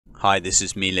Hi, this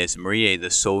is me, Les Marie,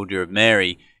 the Soldier of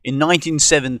Mary. In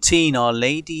 1917, Our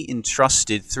Lady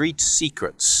entrusted 3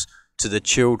 secrets to the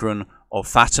children of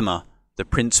Fatima, the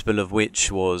principal of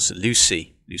which was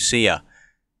Lucia.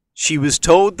 She was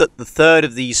told that the third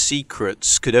of these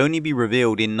secrets could only be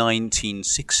revealed in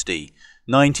 1960.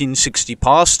 1960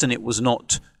 passed and it was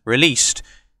not released.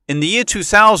 In the year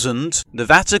 2000, the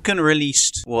Vatican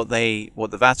released what the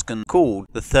Vatican called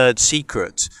the third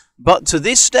secret. But to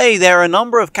this day, there are a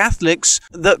number of Catholics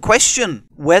that question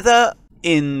whether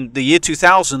in the year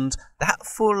 2000 that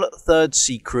full third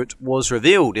secret was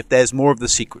revealed, if there's more of the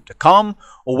secret to come,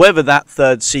 or whether that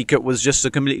third secret was just a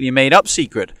completely made up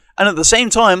secret. And at the same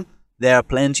time, there are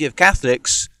plenty of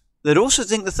Catholics that also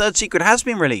think the third secret has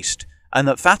been released and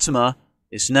that Fatima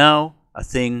is now a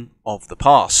thing of the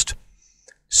past.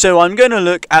 So I'm going to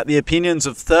look at the opinions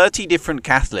of 30 different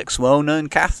Catholics, well-known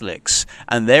Catholics,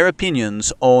 and their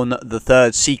opinions on the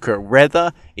third secret,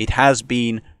 whether it has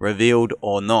been revealed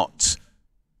or not.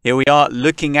 Here we are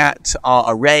looking at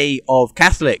our array of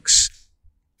Catholics,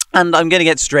 and I'm going to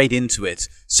get straight into it.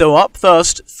 So up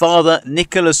first, Father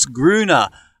Nicholas Gruner.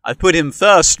 I put him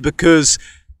first because,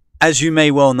 as you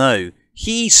may well know,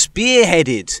 he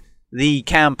spearheaded the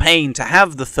campaign to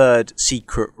have the third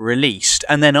secret released,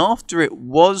 and then after it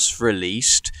was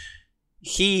released,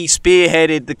 he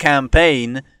spearheaded the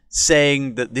campaign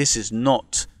saying that this is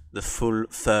not the full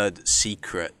third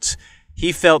secret.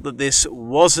 He felt that this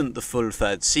wasn't the full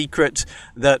third secret,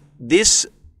 that this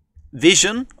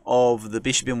vision of the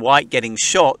bishop in white getting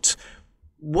shot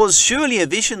was surely a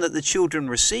vision that the children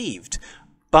received,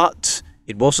 but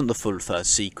it wasn't the full third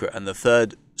secret, and the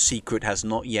third secret has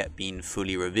not yet been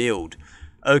fully revealed.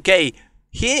 Okay,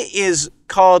 here is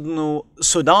Cardinal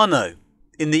Sodano.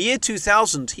 In the year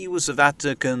 2000, he was the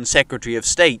Vatican Secretary of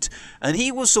State, and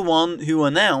he was the one who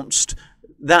announced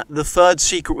that the third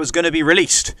secret was going to be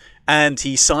released, and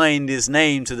he signed his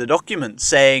name to the document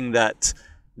saying that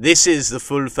this is the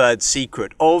full third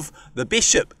secret of the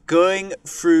bishop going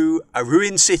through a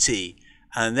ruined city,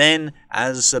 and then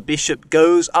as the bishop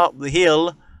goes up the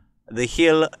hill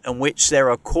in which there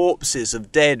are corpses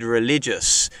of dead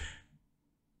religious,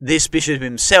 this bishop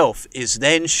himself is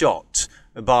then shot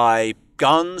by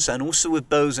guns and also with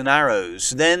bows and arrows.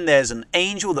 Then there's an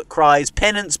angel that cries,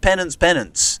 "Penance, penance,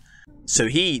 penance." So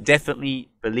he definitely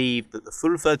believed that the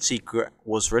full third secret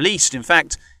was released. In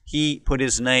fact, he put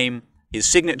his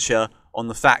signature on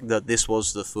the fact that this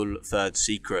was the full third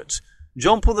secret.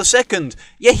 John Paul II,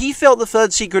 he felt the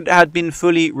third secret had been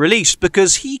fully released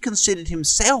because he considered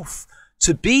himself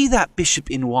to be that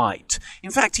bishop in white. In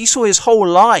fact, he saw his whole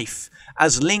life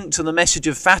as linked to the message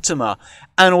of Fatima.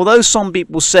 And although some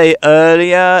people say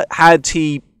earlier, had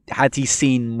he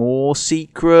seen more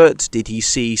secret? Did he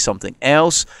see something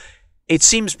else? It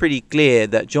seems pretty clear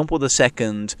that John Paul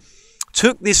II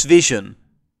took this vision,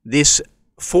 this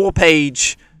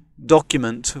 4-page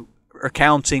document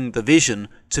recounting the vision,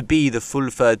 to be the full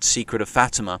third secret of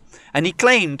Fatima, and he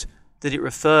claimed that it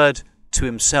referred to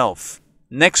himself.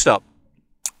 Next up,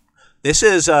 this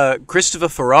is Christopher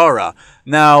Ferrara.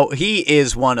 Now he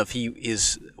is one of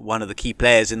the key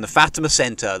players in the Fatima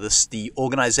Center, the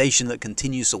organization that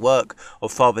continues the work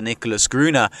of Father Nicholas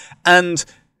Gruner. And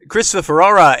Christopher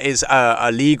Ferrara is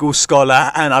a legal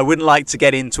scholar, and I wouldn't like to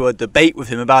get into a debate with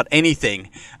him about anything.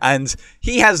 And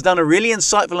he has done a really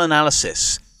insightful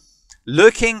analysis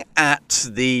looking at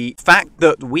the fact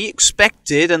that we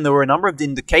expected, and there were a number of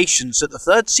indications, that the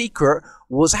third secret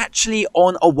was actually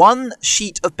on a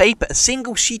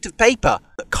single sheet of paper.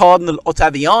 Cardinal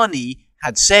Ottaviani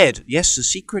had said, yes, the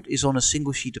secret is on a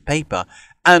single sheet of paper.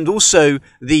 And also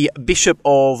the Bishop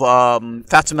of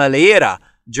Fatima Leira,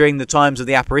 during the times of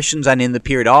the apparitions and in the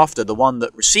period after, the one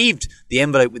that received the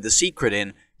envelope with the secret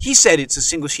in, he said it's a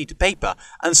single sheet of paper.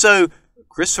 And so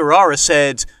Chris Ferrara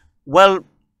said, well,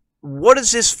 where are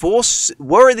these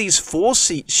 4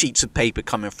 sheets of paper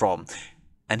coming from?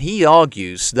 And he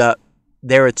argues that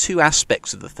there are 2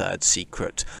 aspects of the third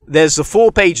secret. There's the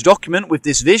 4-page document with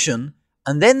this vision,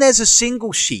 and then there's a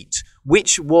single sheet,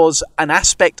 which was an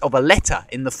aspect of a letter,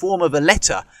 in the form of a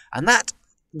letter. And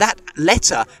that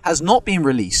letter has not been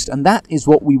released, and that is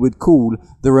what we would call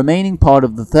the remaining part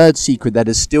of the third secret that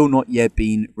has still not yet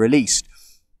been released.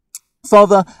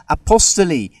 Father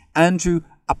Apostoli, Andrew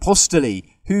Apostoli,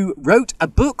 who wrote a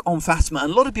book on Fatima,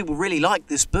 and a lot of people really like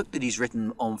this book that he's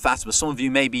written on Fatima. Some of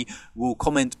you maybe will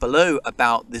comment below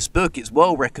about this book. It's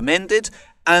well recommended,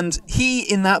 and he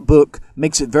in that book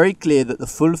makes it very clear that the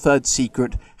full third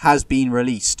secret has been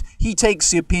released. He takes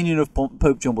the opinion of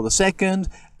Pope John Paul II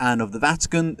and of the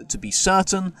Vatican to be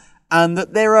certain, and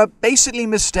that there are basically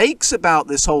mistakes about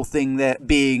this whole thing there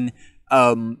being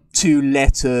 2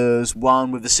 letters,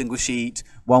 one with a single sheet,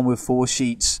 one with 4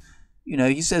 sheets. You know,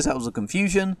 he says that was a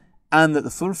confusion and that the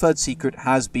full third secret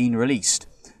has been released.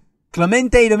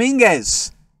 Clemente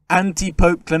Dominguez,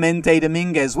 anti-Pope Clemente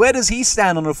Dominguez. Where does he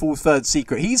stand on the full third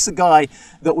secret? He's the guy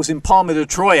that was in Palma de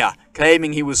Troya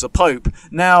claiming he was a pope.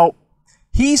 Now,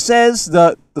 he says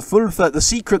that the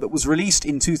secret that was released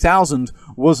in 2000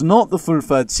 was not the full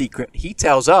third secret. He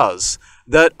tells us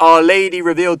that Our Lady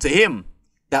revealed to him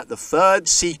that the third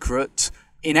secret,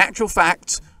 in actual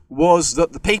fact, was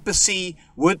that the papacy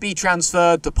would be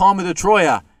transferred to Palma de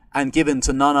Troya and given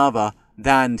to none other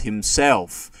than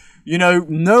himself. You know,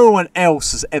 no one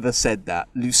else has ever said that.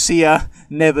 Lucia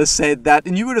never said that.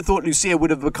 And you would have thought Lucia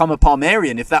would have become a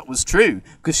Palmarian if that was true,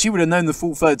 because she would have known the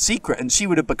full third secret and she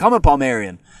would have become a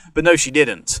Palmarian. But no, she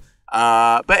didn't.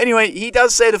 But anyway, he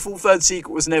does say the full third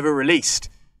secret was never released.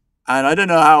 And I don't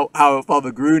know how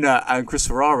Father Gruner and Chris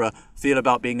Ferrara feel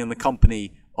about being in the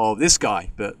company of this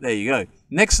guy, but there you go.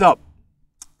 Next up,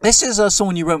 this is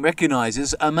someone you won't recognize.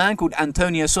 Is a man called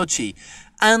Antonio Socci.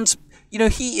 And, you know,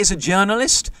 he is a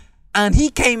journalist. And he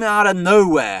came out of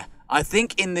nowhere, I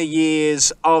think in the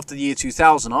years after the year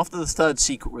 2000, after the third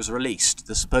secret was released,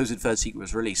 the supposed third secret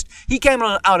was released. He came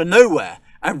out of nowhere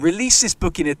and released this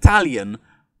book in Italian.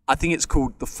 I think it's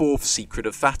called The Fourth Secret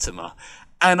of Fatima.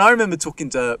 And I remember talking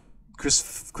to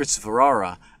Chris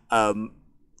Ferrara, and,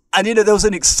 you know, there was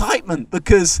an excitement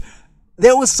because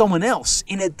there was someone else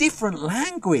in a different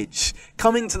language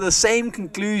coming to the same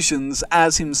conclusions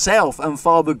as himself and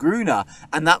Father Gruner,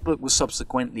 and that book was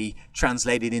subsequently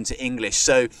translated into English.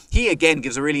 So he again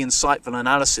gives a really insightful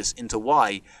analysis into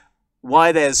why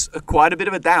there's quite a bit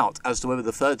of a doubt as to whether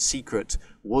the third secret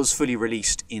was fully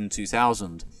released in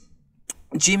 2000.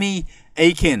 Jimmy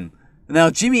Akin. Now,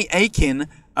 Jimmy Akin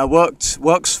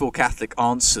works for Catholic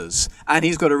Answers, and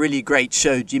he's got a really great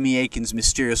show, Jimmy Akin's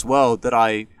Mysterious World, that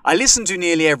I listen to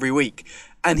nearly every week.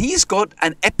 And he's got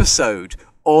an episode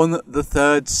on the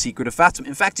third secret of Fatima.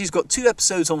 In fact, he's got 2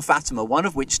 episodes on Fatima, one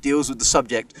of which deals with the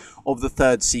subject of the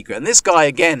third secret. And this guy,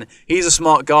 again, he's a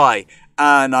smart guy,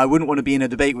 and I wouldn't want to be in a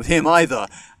debate with him either.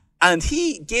 And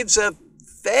he gives a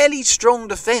fairly strong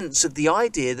defense of the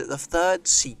idea that the third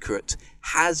secret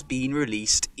has been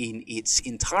released in its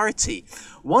entirety.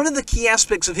 One of the key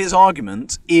aspects of his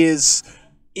argument is,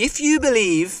 if you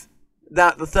believe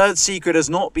that the third secret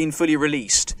has not been fully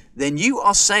released, then you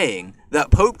are saying that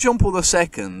Pope John Paul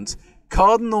II,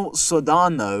 Cardinal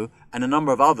Sodano, and a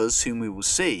number of others whom we will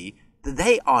see, that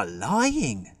they are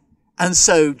lying. And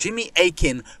so Jimmy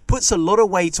Akin puts a lot of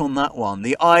weight on that one,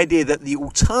 the idea that the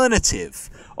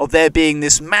alternative of there being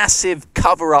this massive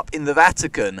cover-up in the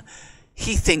Vatican,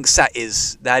 he thinks that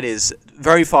is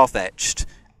very far-fetched,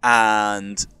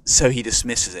 and so he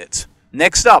dismisses it.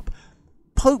 Next up,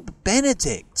 Pope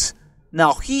Benedict.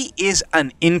 Now, he is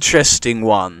an interesting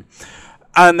one,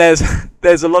 and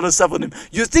there's a lot of stuff on him.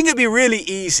 You'd think it'd be really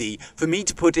easy for me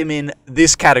to put him in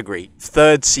this category,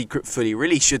 third secret fully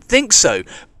released. You'd think so,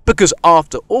 because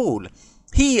after all,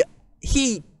 he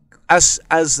as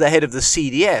the head of the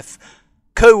CDF,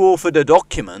 co-authored a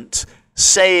document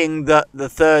saying that the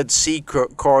third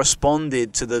secret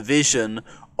corresponded to the vision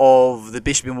of the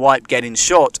Bishop in White getting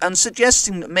shot, and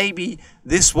suggesting that maybe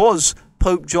this was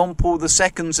Pope John Paul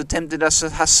II's attempted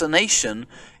assassination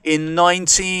in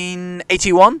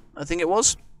 1981, I think it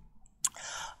was.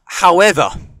 However,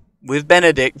 with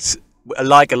Benedict,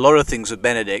 like a lot of things with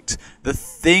Benedict, the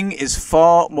thing is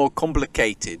far more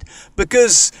complicated,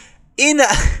 because in a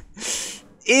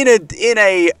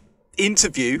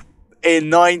interview in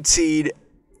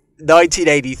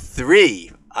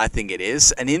 1983, I think it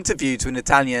is, an interview to an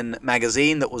Italian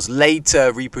magazine that was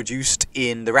later reproduced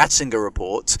in the Ratzinger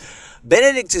report,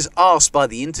 Benedict is asked by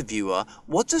the interviewer,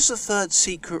 what does the third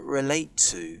secret relate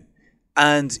to?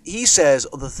 And he says,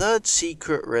 the third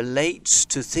secret relates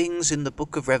to things in the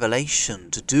book of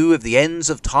Revelation, to do with the ends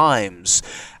of times.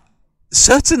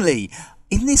 Certainly,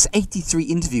 in this 83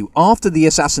 interview, after the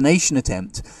assassination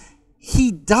attempt,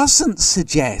 he doesn't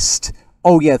suggest,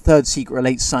 oh yeah, third secret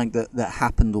relates to something that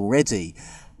happened already,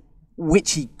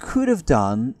 which he could have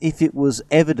done if it was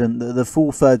evident that the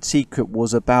full third secret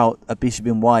was about a bishop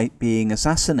in white being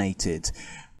assassinated.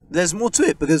 There's more to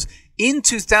it, because in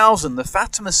 2000, the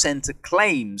Fatima Center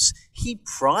claims he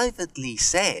privately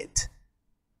said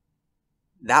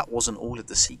that wasn't all of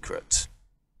the secret.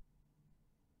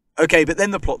 Okay, but then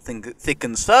the plot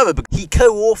thickens further, because he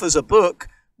co-authors a book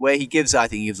where he gives, I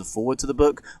think he gives a foreword to the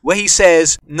book, where he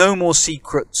says no more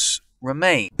secrets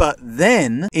remain. But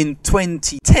then, in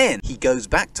 2010, he goes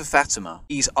back to Fatima.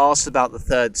 He's asked about the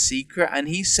third secret, and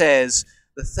he says,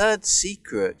 The third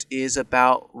secret is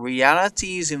about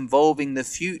realities involving the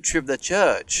future of the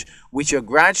church, which are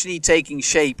gradually taking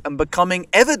shape and becoming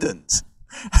evident.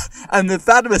 And the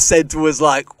Fatima Center was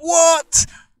like, what?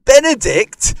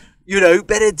 Benedict?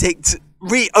 Benedict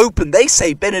reopened. They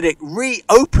say Benedict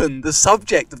reopened the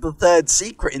subject of the third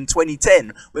secret in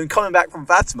 2010 when coming back from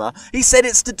Fatima. He said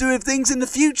it's to do with things in the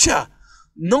future,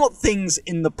 not things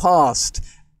in the past.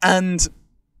 And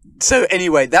so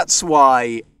anyway, that's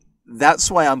why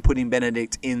I'm putting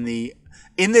Benedict in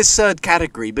this third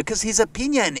category, because his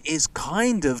opinion is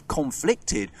kind of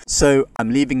conflicted. So I'm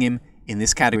leaving him in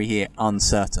this category here,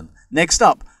 uncertain. Next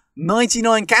up,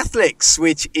 99 Catholics,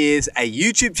 which is a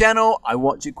YouTube channel. I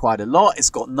watch it quite a lot. It's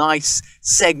got nice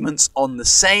segments on the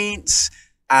saints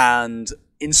and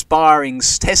inspiring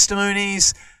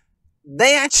testimonies.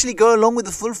 They actually go along with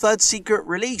the full third secret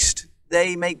released.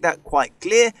 They make that quite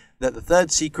clear, that the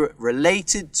third secret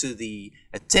related to the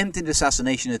attempted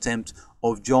assassination attempt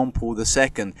of John Paul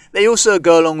II. They also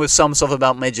go along with some stuff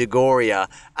about Medjugorje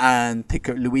and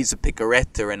Luisa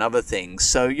Picaretta and other things.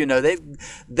 So,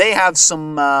 they have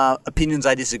some opinions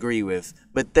I disagree with.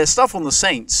 But their stuff on the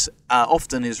saints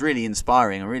often is really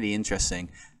inspiring and really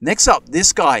interesting. Next up,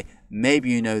 this guy. Maybe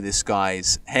you know this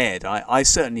guy's head. I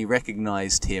certainly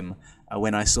recognized him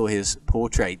when I saw his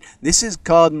portrait. This is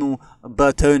Cardinal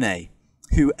Bertone,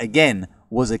 who again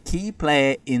was a key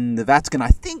player in the Vatican. I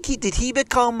think did he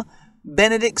become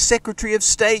Benedict's Secretary of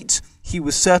State? He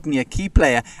was certainly a key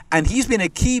player, and he's been a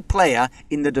key player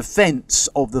in the defense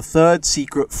of the third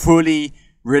secret fully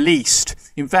released.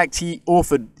 In fact, he's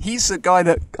the guy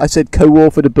that I said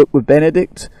co-authored a book with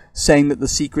Benedict saying that the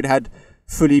secret had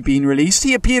fully been released.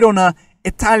 He appeared on a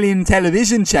Italian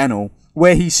television channel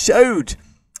where he showed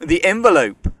the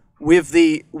envelope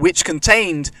which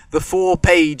contained the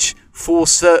 4-page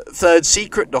third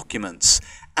secret documents,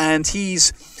 and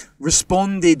he's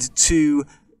responded to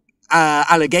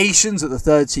allegations that the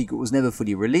third secret was never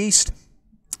fully released.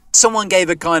 Someone gave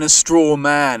a kind of straw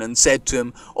man and said to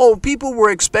him, people were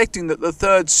expecting that the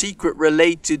third secret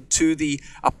related to the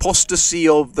apostasy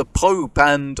of the Pope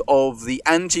and of the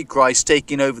Antichrist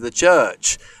taking over the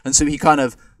church. And so he kind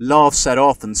of laughs that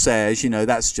off and says,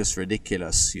 that's just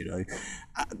ridiculous,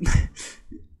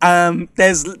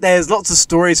 There's lots of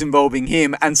stories involving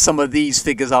him and some of these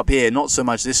figures up here. Not so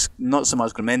much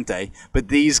Clemente, but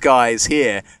these guys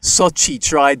here. Sochi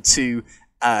tried to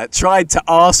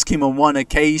ask him on one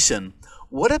occasion,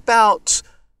 what about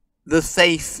the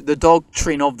faith, the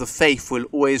doctrine of the faith will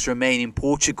always remain in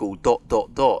Portugal, ...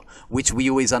 which we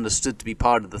always understood to be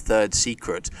part of the third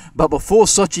secret. But before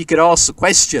Sochi could ask the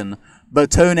question,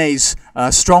 Bertone's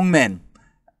strongmen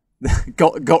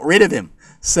got rid of him,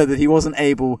 so that he wasn't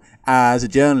able, as a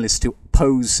journalist, to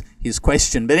pose his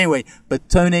question. But anyway,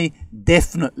 Bertone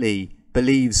definitely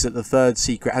believes that the third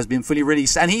secret has been fully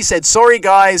released. And he said, sorry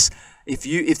guys,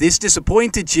 if this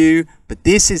disappointed you, but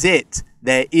this is it.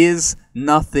 There is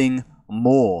nothing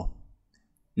more.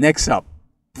 Next up,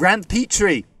 Brant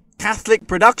Petrie, Catholic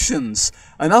Productions,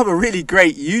 another really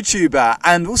great YouTuber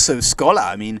and also scholar.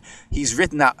 I mean, he's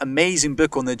written that amazing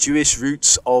book on the Jewish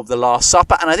roots of the Last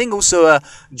Supper, and I think also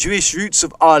Jewish roots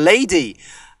of Our Lady.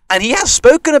 And he has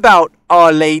spoken about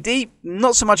Our Lady,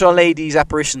 not so much Our Lady's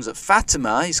apparitions at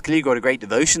Fatima. He's clearly got a great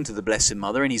devotion to the Blessed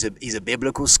Mother, and he's a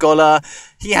biblical scholar.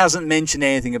 He hasn't mentioned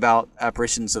anything about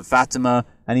apparitions of Fatima,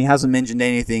 and he hasn't mentioned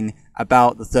anything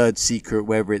about the third secret,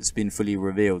 whether it's been fully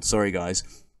revealed. Sorry, guys.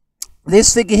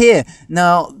 This figure here,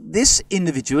 now this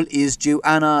individual is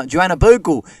Joanna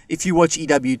Bogle. If you watch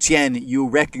EWTN, you'll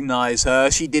recognize her.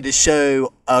 She did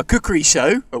a cookery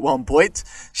show at one point.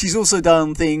 She's also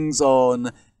done things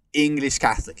on English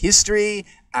Catholic history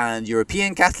and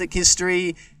European Catholic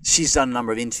history. She's done a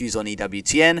number of interviews on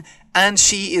EWTN, and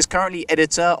she is currently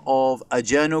editor of a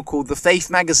journal called The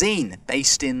Faith Magazine,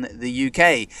 based in the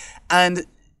UK. And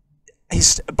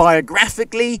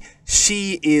biographically,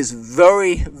 she is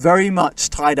very, very much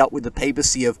tied up with the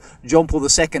papacy of John Paul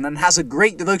II and has a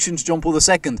great devotion to John Paul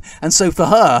II. And so for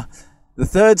her, the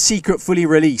third secret fully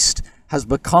released has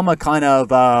become a kind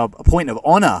of a point of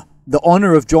honor, the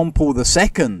honor of John Paul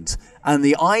II. And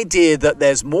the idea that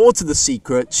there's more to the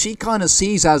secret, she kind of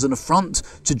sees as an affront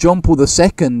to John Paul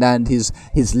II and his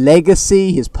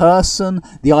legacy, his person,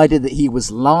 the idea that he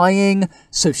was lying.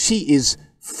 So she is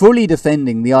fully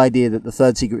defending the idea that the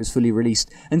third secret is fully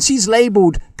released. And she's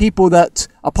labelled people that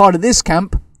are part of this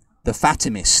camp the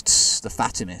Fatimists. The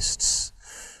Fatimists.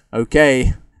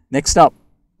 Okay, next up,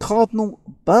 Cardinal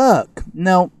Burke.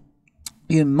 Now,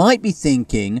 you might be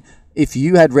thinking, if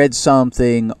you had read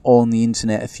something on the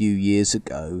internet a few years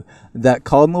ago, that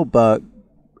Cardinal Burke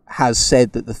has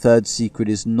said that the third secret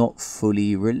is not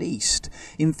fully released.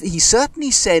 He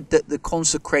certainly said that the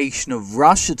consecration of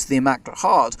Russia to the Immaculate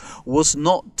Heart was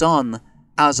not done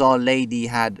as Our Lady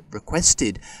had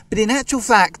requested. But in actual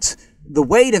fact, the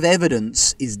weight of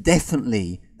evidence is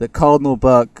definitely that Cardinal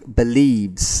Burke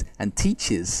believes and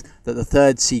teaches that the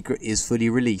third secret is fully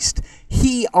released.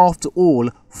 He, after all,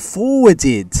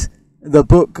 forwarded the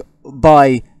book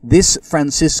by this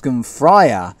Franciscan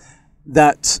friar,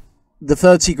 that the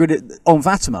third secret on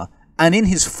Fatima, and in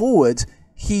his forward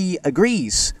he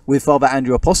agrees with Father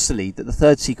Andrew Apostoli that the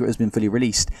third secret has been fully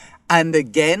released. And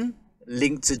again,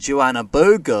 linked to Joanna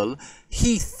Bogle,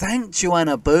 he thanked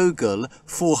Joanna Bogle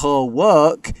for her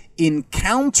work in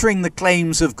countering the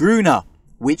claims of Gruner,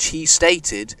 which he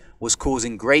stated was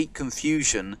causing great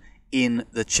confusion in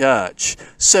the church.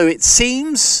 So it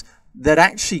seems that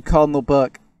actually Cardinal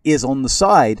Burke is on the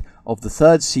side of the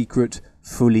third secret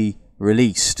fully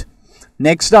released.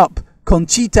 Next up,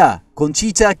 Conchita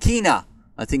Quina.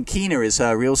 I think Quina is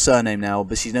her real surname now,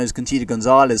 but she knows Conchita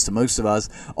Gonzalez to most of us,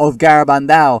 of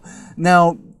Garabandal.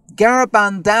 Now,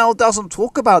 Garabandal doesn't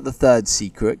talk about the third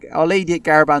secret. Our Lady at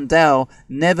Garabandal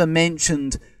never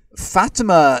mentioned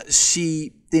Fatima.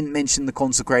 She didn't mention the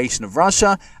consecration of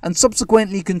Russia, and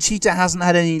subsequently Conchita hasn't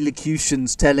had any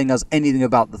locutions telling us anything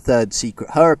about the third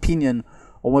secret. Her opinion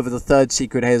on whether the third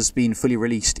secret has been fully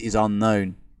released is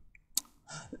unknown.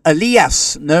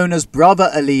 Elias, known as Brother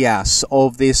Elias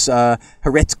of this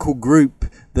heretical group,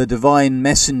 the Divine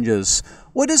Messengers.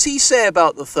 What does he say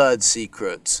about the third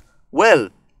secret? Well,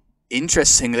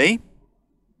 interestingly,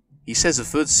 he says the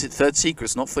third secret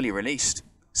is not fully released.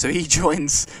 So he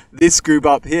joins this group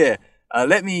up here.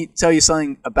 Let me tell you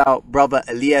something about Brother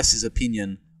Elias's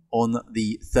opinion on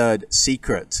the third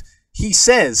secret. He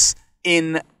says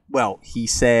it's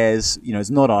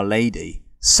not Our Lady.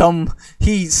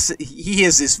 He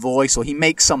hears this voice, or he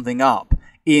makes something up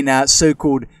in a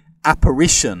so-called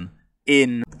apparition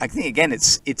in, I think again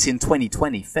it's in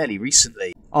 2020, fairly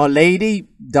recently. Our Lady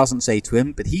doesn't say to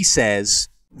him, but he says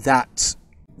that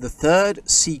the third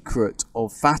secret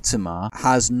of Fatima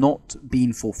has not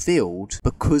been fulfilled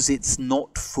because it's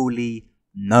not fully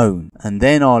known. And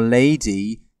then Our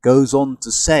Lady goes on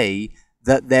to say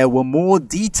that there were more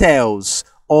details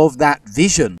of that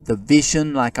vision. The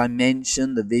vision, like I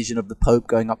mentioned, the vision of the Pope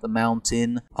going up the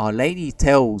mountain. Our Lady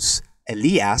tells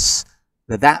Elias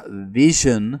that that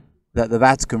vision that the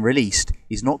Vatican released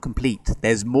is not complete.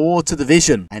 There's more to the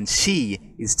vision. And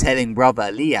she is telling Brother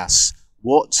Elias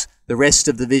what the rest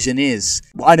of the vision is.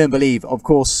 Well, I don't believe, of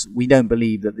course, we don't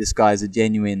believe that this guy is a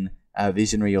genuine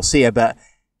visionary or seer, but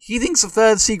he thinks the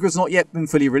third secret's not yet been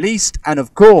fully released. And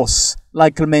of course,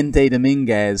 like Clemente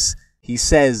Dominguez, he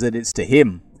says that it's to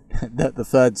him that the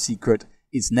third secret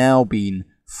is now being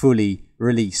fully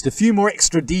released. A few more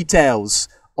extra details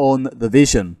on the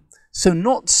vision. So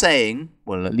not saying,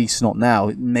 well, at least not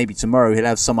now, maybe tomorrow he'll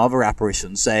have some other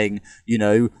apparition saying,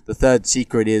 the third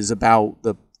secret is about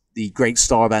the great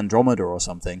star of Andromeda or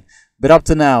something. But up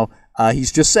to now,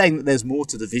 he's just saying that there's more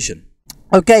to the vision.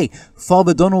 Okay,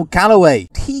 Father Donald Calloway.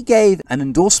 He gave an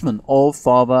endorsement of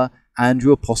Father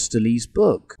Andrew Apostoli's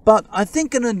book. But I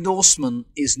think an endorsement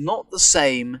is not the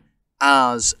same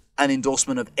as an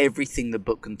endorsement of everything the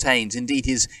book contains. Indeed,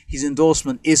 his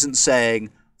endorsement isn't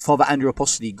saying, Father Andrew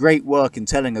Apostoli, great work in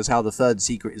telling us how the third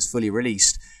secret is fully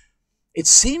released. It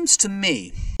seems to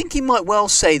me, I think he might well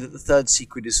say that the third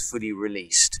secret is fully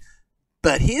released.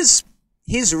 But his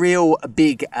real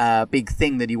big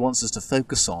thing that he wants us to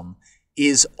focus on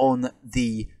is on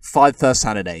the 5 first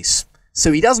Saturdays.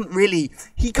 So he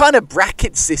kind of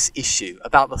brackets this issue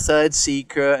about the third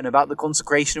secret and about the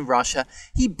consecration of Russia.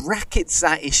 He brackets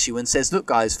that issue and says, look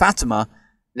guys, Fatima,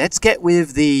 let's get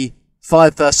with the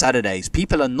 5 first Saturdays.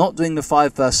 People are not doing the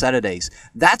 5 first Saturdays.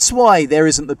 That's why there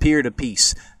isn't the period of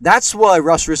peace. That's why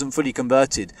Russia isn't fully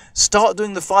converted. Start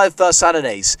doing the 5 first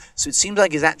Saturdays. So it seems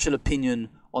like his actual opinion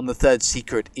on the third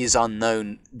secret is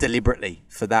unknown deliberately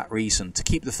for that reason, to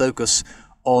keep the focus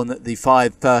on the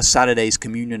 5 first Saturdays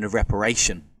communion of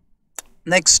reparation.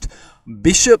 Next,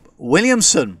 Bishop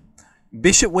Williamson.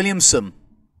 Bishop Williamson,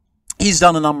 he's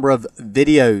done a number of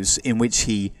videos in which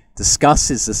he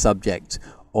discusses the subject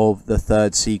of the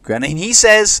third secret. And he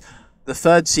says the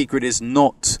third secret is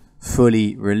not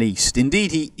fully released.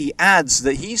 Indeed, he adds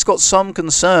that he's got some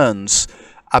concerns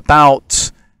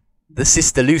about the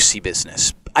Sister Lucy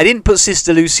business. I didn't put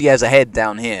Sister Lucy as a head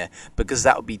down here because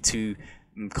that would be too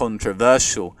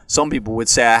controversial. Some people would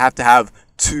say I have to have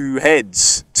 2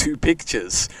 heads, 2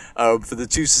 pictures for the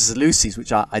 2 Sister Lucys,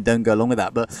 which I don't go along with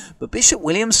that. But Bishop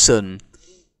Williamson,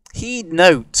 he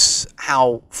notes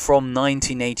how from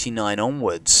 1989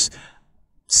 onwards,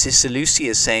 Sister Lucy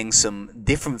is saying some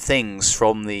different things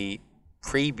from the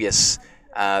previous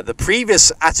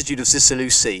attitude of Sister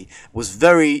Lucy was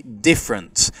very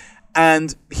different.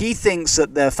 And he thinks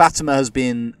that the Fatima has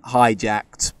been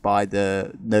hijacked by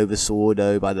the Novus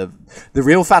Ordo, by the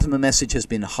real Fatima message has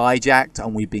been hijacked,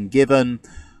 and we've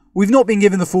not been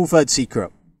given the full third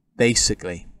secret,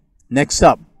 basically. Next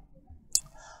up,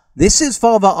 this is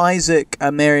Father Isaac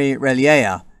Mary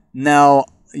Relier. Now,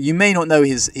 you may not know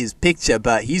his picture,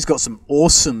 but he's got some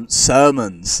awesome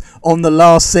sermons on the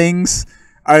last things.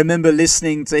 I remember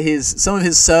listening to some of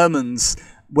his sermons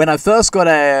when I first got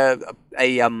a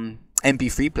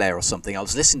MP3 player or something. I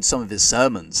was listening to some of his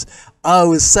sermons. I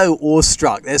was so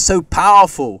awestruck. They're so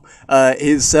powerful,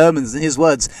 his sermons and his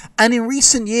words. And in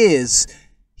recent years,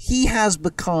 he has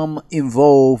become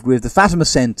involved with the Fatima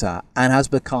Center and has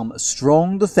become a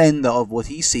strong defender of what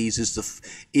he sees as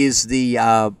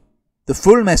the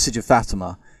full message of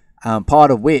Fatima,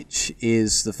 part of which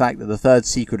is the fact that the third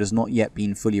secret has not yet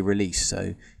been fully released.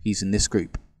 So he's in this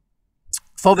group.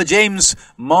 Father James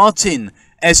Martin,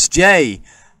 SJ.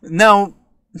 Now,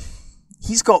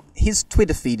 he's got his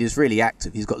Twitter feed is really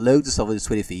active. He's got loads of stuff on his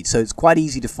Twitter feed, so it's quite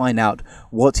easy to find out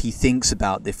what he thinks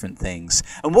about different things.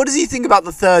 And what does he think about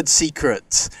the third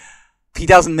secret? He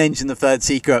doesn't mention the third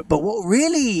secret, but what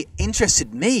really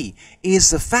interested me is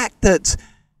the fact that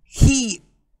he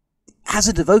has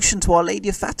a devotion to Our Lady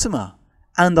of Fatima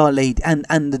and Our Lady and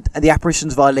the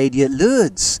apparitions of Our Lady at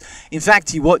Lourdes. In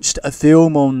fact, he watched a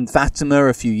film on Fatima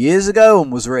a few years ago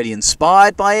and was really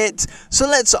inspired by it. So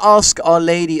let's ask Our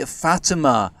Lady of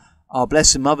Fatima, our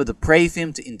Blessed Mother, to pray for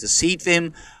him, to intercede for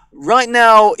him. Right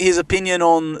now, his opinion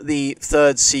on the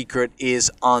third secret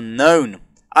is unknown.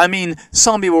 I mean,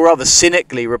 some people rather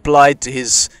cynically replied to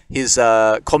his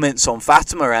comments on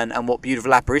Fatima and what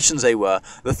beautiful apparitions they were.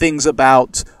 The things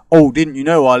about, oh, didn't you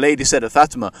know Our Lady said at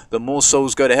Fatima that more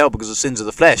souls go to hell because of sins of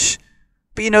the flesh?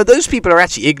 But you know, those people are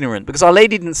actually ignorant, because Our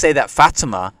Lady didn't say that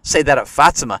at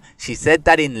Fatima. She said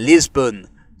that in Lisbon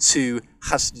to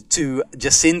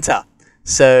Jacinta.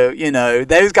 So, you know,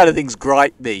 those kind of things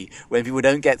gripe me when people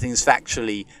don't get things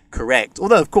factually correct.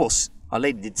 Although, of course, Our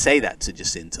Lady did say that to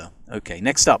Jacinta. Okay,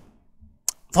 next up.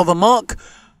 Father Mark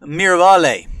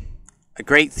Miravalle, a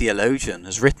great theologian,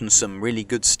 has written some really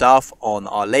good stuff on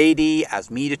Our Lady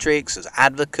as mediatrix, as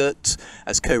advocate,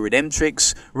 as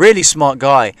co-redemptrix. Really smart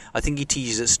guy. I think he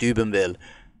teaches at Steubenville.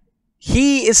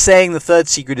 He is saying the third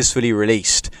secret is fully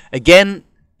released. Again,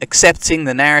 accepting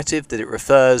the narrative that it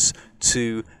refers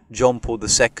to John Paul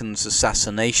II's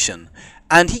assassination.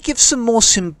 And he gives some more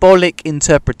symbolic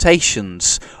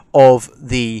interpretations of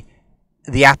the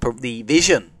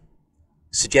vision,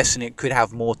 suggesting it could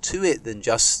have more to it than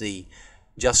just the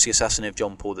assassination of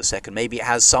John Paul II. Maybe it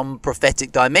has some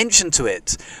prophetic dimension to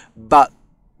it, but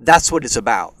that's what it's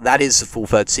about. That is the full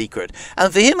third secret.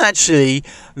 And for him, actually,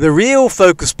 the real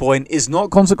focus point is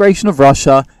not consecration of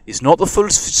Russia, it's not the full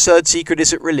third secret,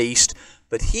 is it released,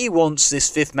 but he wants this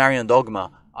fifth Marian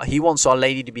dogma. He wants Our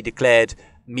Lady to be declared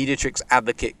mediatrix,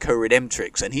 advocate,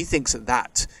 co-redemptrix, and he thinks that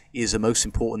that is the most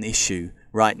important issue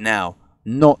right now,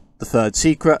 not the third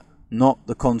secret, not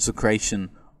the consecration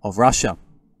of Russia.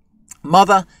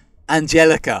 Mother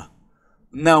Angelica.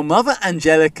 Now, Mother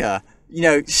Angelica, you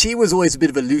know, she was always a bit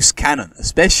of a loose cannon,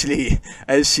 especially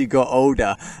as she got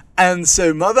older. And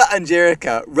so Mother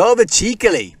Angelica, rather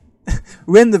cheekily,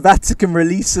 when the Vatican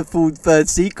released the full third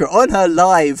secret on her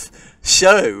live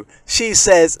show, she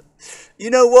says, you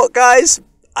know what, guys?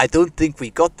 I don't think we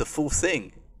got the full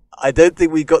thing.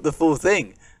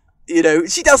 You know,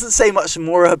 she doesn't say much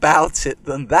more about it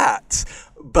than that.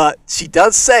 But she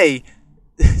does say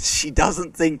she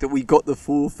doesn't think that we got the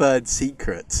full third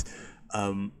secret.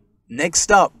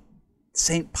 Next up,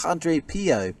 Saint Padre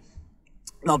Pio.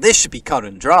 Now, this should be cut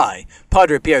and dry.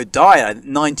 Padre Pio died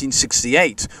in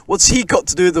 1968. What's he got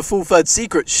to do with the full third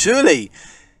secret? Surely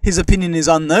his opinion is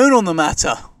unknown on the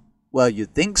matter. Well,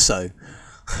 you'd think so.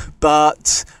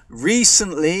 But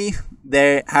recently,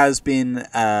 there has been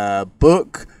a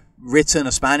book written,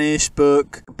 a Spanish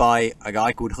book by a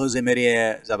guy called Jose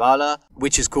Maria Zavala,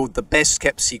 which is called The Best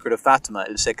Kept Secret of Fatima,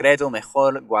 El Secreto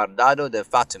Mejor Guardado de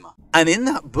Fatima. And in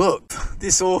that book,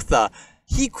 this author,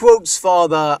 he quotes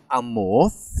Father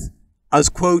Amorth as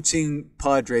quoting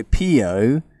Padre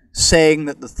Pio, saying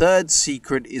that the third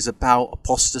secret is about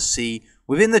apostasy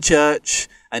within the church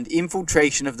and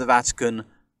infiltration of the Vatican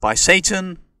by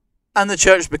Satan, and the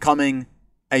church becoming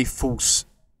a false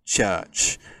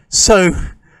church. So,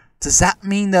 does that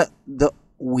mean that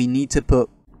we need to put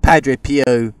Padre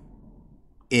Pio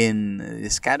in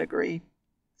this category?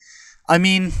 I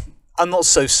mean, I'm not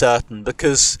so certain,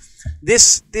 because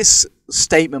this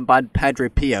statement by Padre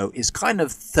Pio is kind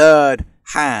of third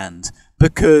hand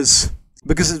because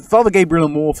Father Gabriel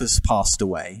Amorphous passed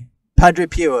away, Padre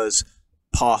Pio has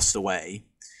passed away,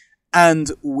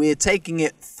 and we're taking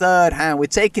it third hand. We're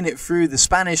taking it through the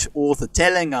Spanish author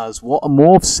telling us what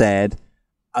Amorph said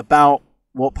about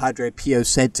what Padre Pio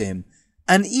said to him.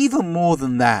 And even more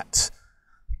than that,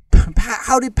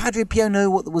 how did Padre Pio know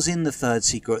what was in the third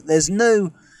secret? There's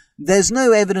no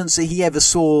evidence that he ever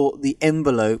saw the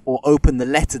envelope or opened the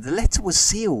letter. The letter was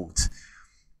sealed.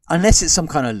 Unless it's some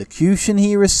kind of locution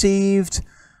he received.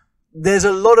 There's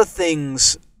a lot of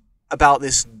things about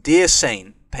this dear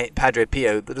saint, Padre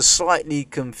Pio, that are slightly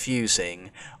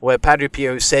confusing, where Padre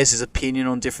Pio says his opinion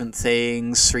on different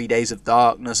things. 3 days of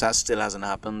darkness, that still hasn't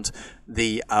happened.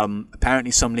 The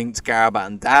apparently some link to Garabal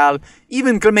and Dal.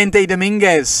 Even Clemente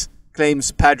Dominguez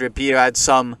claims Padre Pio had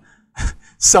some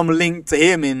link to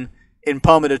him in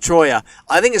Palma de Troya.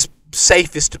 I think it's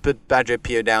safest to put Padre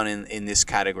Pio down in this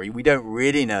category. We don't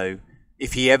really know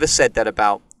if he ever said that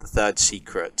about the third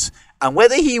secret, and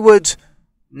whether he would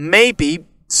maybe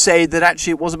say that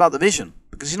actually it was about the vision,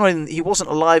 because he wasn't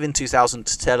alive in 2000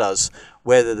 to tell us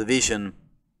whether the vision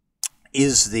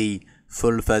is the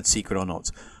full third secret or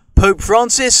not. Pope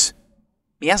Francis,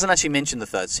 he hasn't actually mentioned the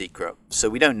third secret, so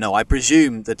we don't know. I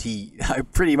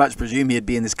pretty much presume he'd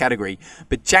be in this category,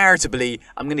 but charitably,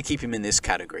 I'm going to keep him in this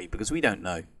category because we don't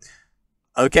know.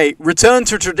 Okay, return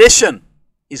to tradition.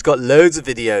 He's got loads of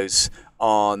videos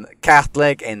on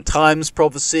Catholic, end times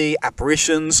prophecy,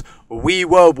 apparitions. We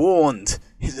were warned.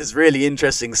 It's this really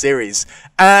interesting series.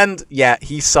 And yeah,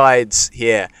 he sides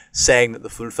here, saying that the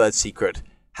full third secret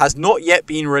has not yet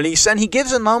been released, and he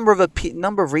gives a number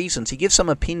of reasons. He gives some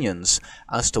opinions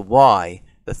as to why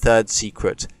the third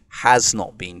secret has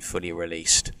not been fully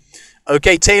released.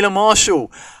 Okay, Taylor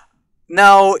Marshall.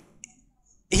 Now,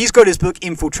 he's got his book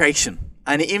Infiltration,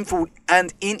 and in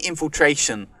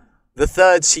Infiltration, the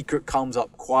third secret comes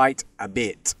up quite a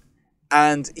bit.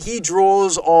 And he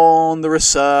draws on the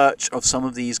research of some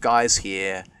of these guys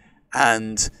here,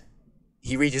 and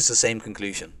he reaches the same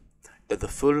conclusion, that the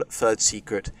full third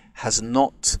secret has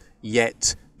not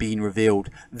yet been revealed.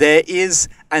 There is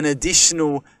an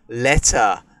additional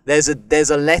letter. There's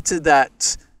a letter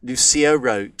that Lucia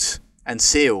wrote and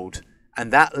sealed,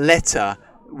 and that letter,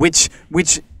 which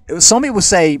some people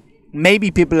say, maybe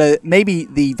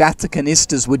the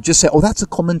Vaticanistas would just say, oh, that's a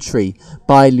commentary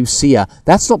by Lucia.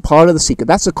 That's not part of the secret.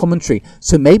 That's a commentary.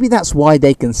 So maybe that's why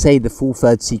they can say the full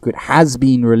third secret has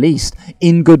been released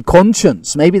in good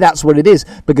conscience. Maybe that's what it is,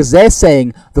 because they're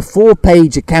saying the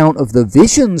 4-page account of the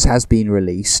visions has been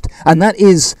released, and that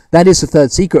is the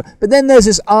third secret. But then there's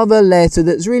this other letter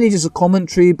that's really just a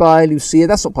commentary by Lucia.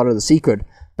 That's not part of the secret.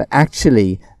 But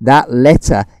actually, that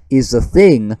letter is the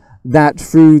thing that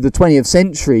through the 20th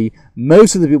century,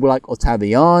 most of the people like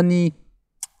Ottaviani,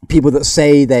 people that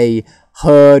say they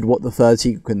heard what the third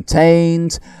secret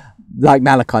contained, like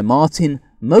Malachi Martin,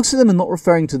 most of them are not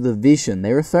referring to the vision.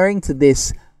 They're referring to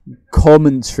this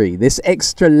commentary, this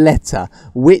extra letter,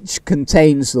 which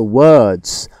contains the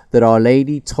words that Our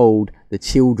Lady told the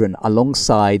children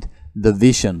alongside the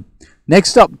vision.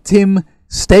 Next up, Tim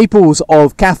Staples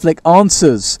of Catholic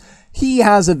Answers. He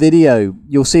has a video,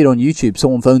 you'll see it on YouTube,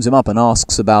 someone phones him up and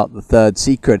asks about the third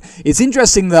secret. It's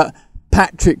interesting that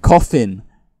Patrick Coffin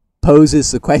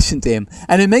poses the question to him,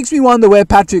 and it makes me wonder where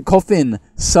Patrick Coffin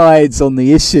sides on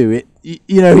the issue.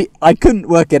 I couldn't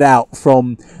work it out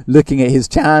from looking at his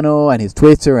channel and his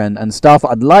Twitter and stuff.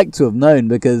 I'd like to have known,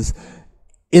 because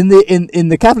in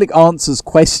the Catholic Answers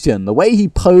question, the way he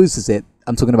poses it,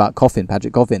 I'm talking about Coffin,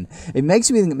 Patrick Coffin, it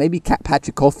makes me think that maybe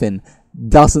Patrick Coffin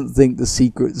doesn't think the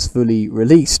secret's fully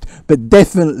released, but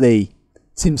definitely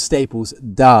Tim Staples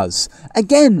does.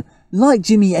 Again, like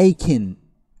Jimmy Akin,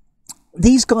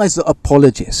 these guys are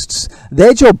apologists.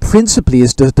 Their job principally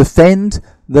is to defend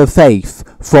the faith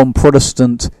from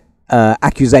Protestant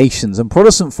accusations and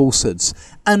Protestant falsehoods.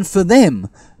 And for them,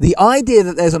 the idea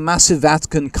that there's a massive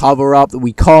Vatican cover-up, that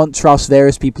we can't trust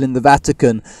various people in the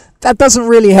Vatican, that doesn't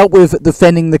really help with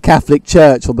defending the Catholic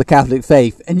Church or the Catholic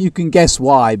faith. And you can guess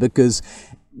why, because,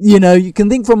 you can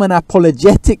think from an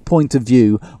apologetic point of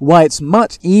view why it's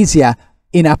much easier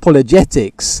in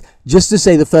apologetics just to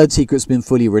say the third secret's been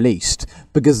fully released.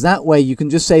 Because that way you can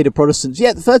just say to Protestants,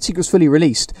 yeah, the third secret's fully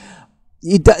released.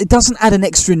 It doesn't add an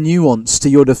extra nuance to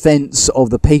your defense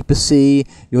of the papacy,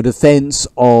 your defense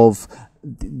of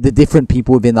the different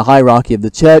people within the hierarchy of the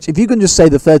church. If you can just say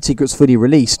the third secret's fully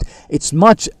released, it's a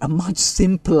much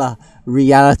simpler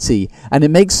reality, and it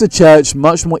makes the church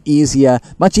much easier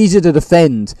to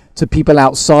defend to people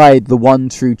outside the one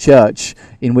true church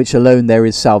in which alone there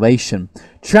is salvation.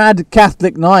 Trad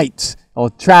Catholic Knight, or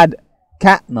Trad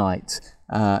Cat Knight,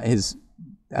 his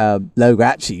logo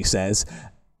actually says,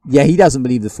 yeah, he doesn't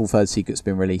believe the full third secret's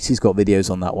been released. He's got videos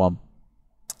on that one.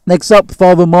 Next up,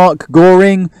 Father Mark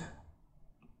Goring.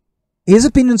 His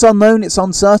opinion's unknown, it's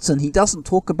uncertain. He doesn't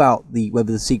talk about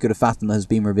whether the secret of Fatima has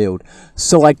been revealed,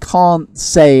 so I can't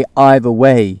say either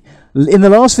way. In the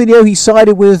last video, he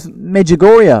sided with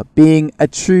Medjugorje being a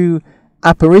true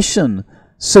apparition,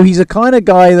 so he's a kind of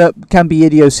guy that can be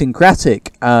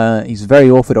idiosyncratic. He's a very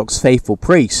orthodox, faithful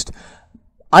priest.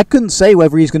 I couldn't say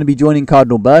whether he's going to be joining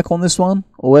Cardinal Burke on this one,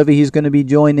 or whether he's going to be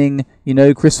joining,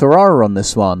 Chris Ferrara on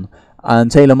this one,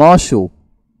 and Taylor Marshall.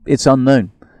 It's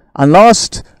unknown. And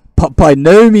last, but by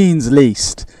no means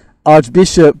least,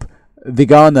 Archbishop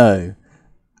Vigano.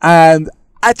 And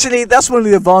actually, that's one of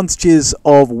the advantages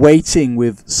of waiting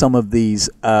with some of these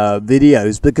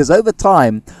videos, because over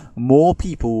time, more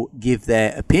people give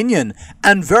their opinion.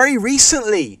 And very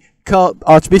recently,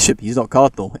 Archbishop, he's not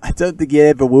cardinal. I don't think he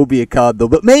ever will be a cardinal,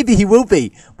 but maybe he will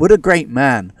be. What a great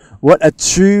man. What a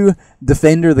true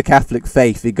defender of the Catholic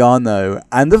faith, Vigano,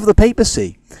 and of the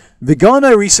papacy.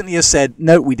 Vigano recently has said,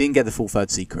 no, we didn't get the full third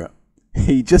secret.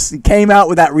 He came out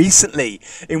with that recently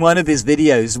in one of his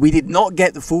videos. We did not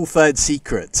get the full third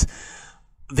secret.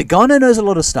 Vigano knows a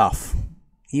lot of stuff.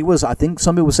 He was, I think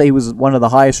some people say he was one of the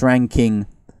highest ranking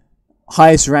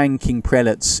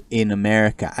prelates in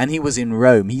America, and he was in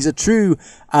Rome. He's a true,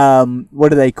 what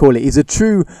do they call it? He's a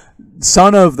true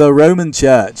son of the Roman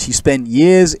Church. He spent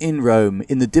years in Rome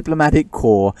in the diplomatic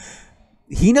corps.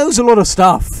 He knows a lot of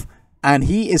stuff, and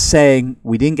he is saying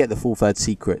we didn't get the full third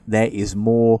secret. There is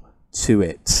more to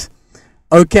it.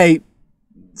 Okay,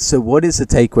 so what is the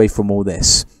takeaway from all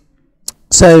this?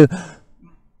 So,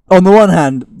 on the one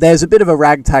hand, there's a bit of a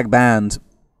ragtag band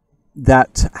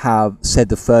that have said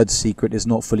the third secret is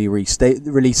not fully released.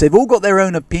 They've all got their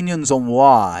own opinions on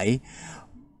why,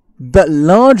 but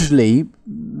largely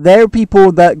they're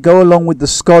people that go along with the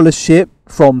scholarship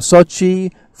from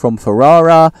Sochi, from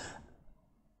Ferrara.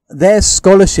 Their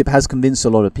scholarship has convinced a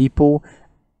lot of people,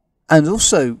 and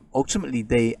also ultimately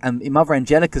they, and in Mother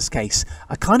Angelica's case,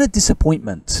 a kind of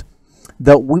disappointment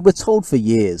that we were told for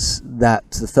years that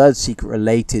the third secret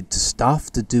related to stuff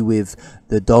to do with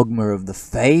the dogma of the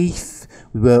faith.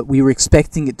 We were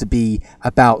expecting it to be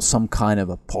about some kind of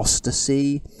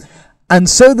apostasy. And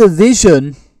so the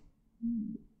vision,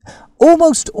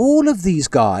 almost all of these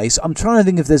guys, I'm trying to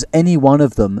think if there's any one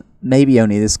of them, maybe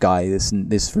only this guy,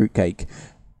 this fruitcake,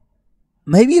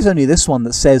 maybe it's only this one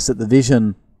that says that the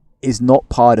vision is not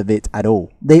part of it at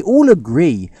all. They all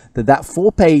agree that that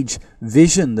 4-page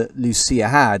vision that Lucia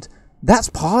had, that's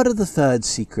part of the third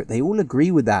secret. They all agree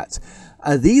with that.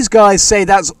 These guys say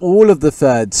that's all of the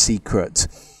third secret.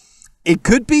 It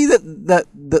could be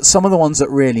that some of the ones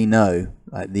that really know,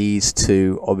 like these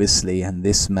two, obviously, and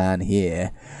this man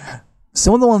here,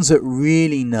 some of the ones that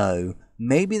really know,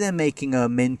 maybe they're making a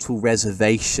mental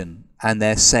reservation, and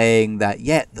they're saying that,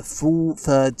 yeah, the full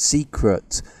third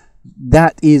secret,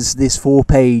 that is this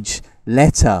 4-page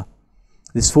letter,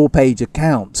 this 4-page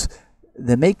account.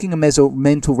 They're making a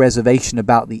mental reservation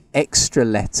about the extra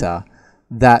letter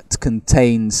that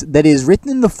is written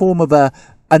in the form of an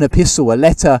epistle, a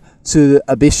letter to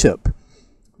a bishop,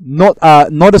 not a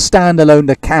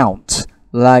standalone account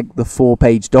like the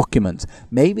 4-page document.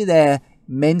 Maybe they're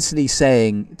mentally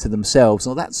saying to themselves,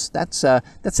 "Oh, that's a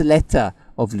letter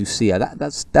of Lucia.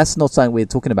 That's not something we're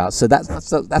talking about. So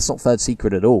that's not third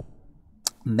secret at all."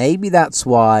 Maybe that's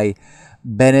why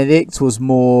Benedict was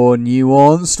more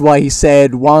nuanced, why he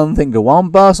said one thing to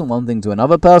one person, one thing to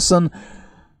another person.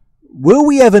 Will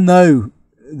we ever know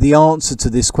the answer to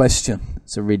this question?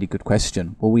 It's a really good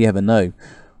question. Will we ever know?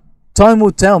 Time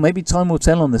will tell. Maybe time will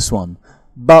tell on this one.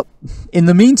 But in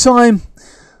the meantime,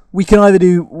 we can either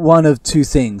do one of two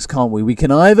things, can't we? We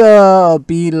can either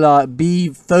be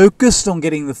focused on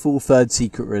getting the full third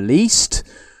secret released,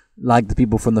 like the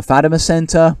people from the Fatima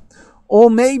Center, or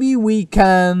maybe we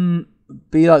can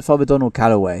be like Father Donald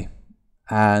Calloway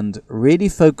and really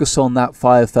focus on that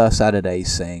Fire First Saturday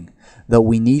saying that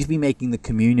we need to be making the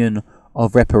communion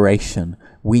of reparation.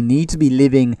 We need to be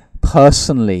living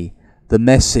personally the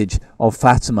message of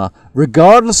Fatima,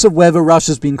 regardless of whether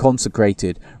Russia's been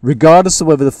consecrated, regardless of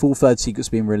whether the full third secret's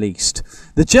been released.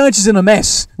 The church is in a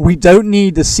mess. We don't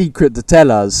need the secret to tell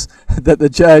us that the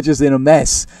church is in a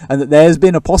mess and that there's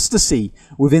been apostasy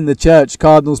within the church,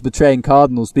 cardinals betraying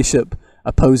cardinals, bishop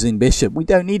opposing bishop. We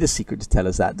don't need a secret to tell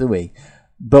us that, do we?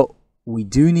 But we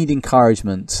do need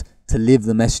encouragement to live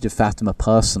the message of Fatima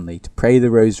personally, to pray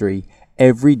the rosary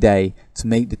every day, to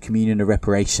make the communion of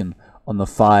reparation on the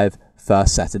 5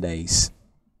 first Saturdays.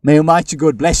 May Almighty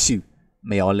God bless you.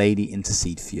 May Our Lady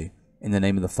intercede for you. In the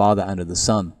name of the Father, and of the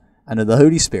Son, and of the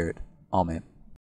Holy Spirit. Amen.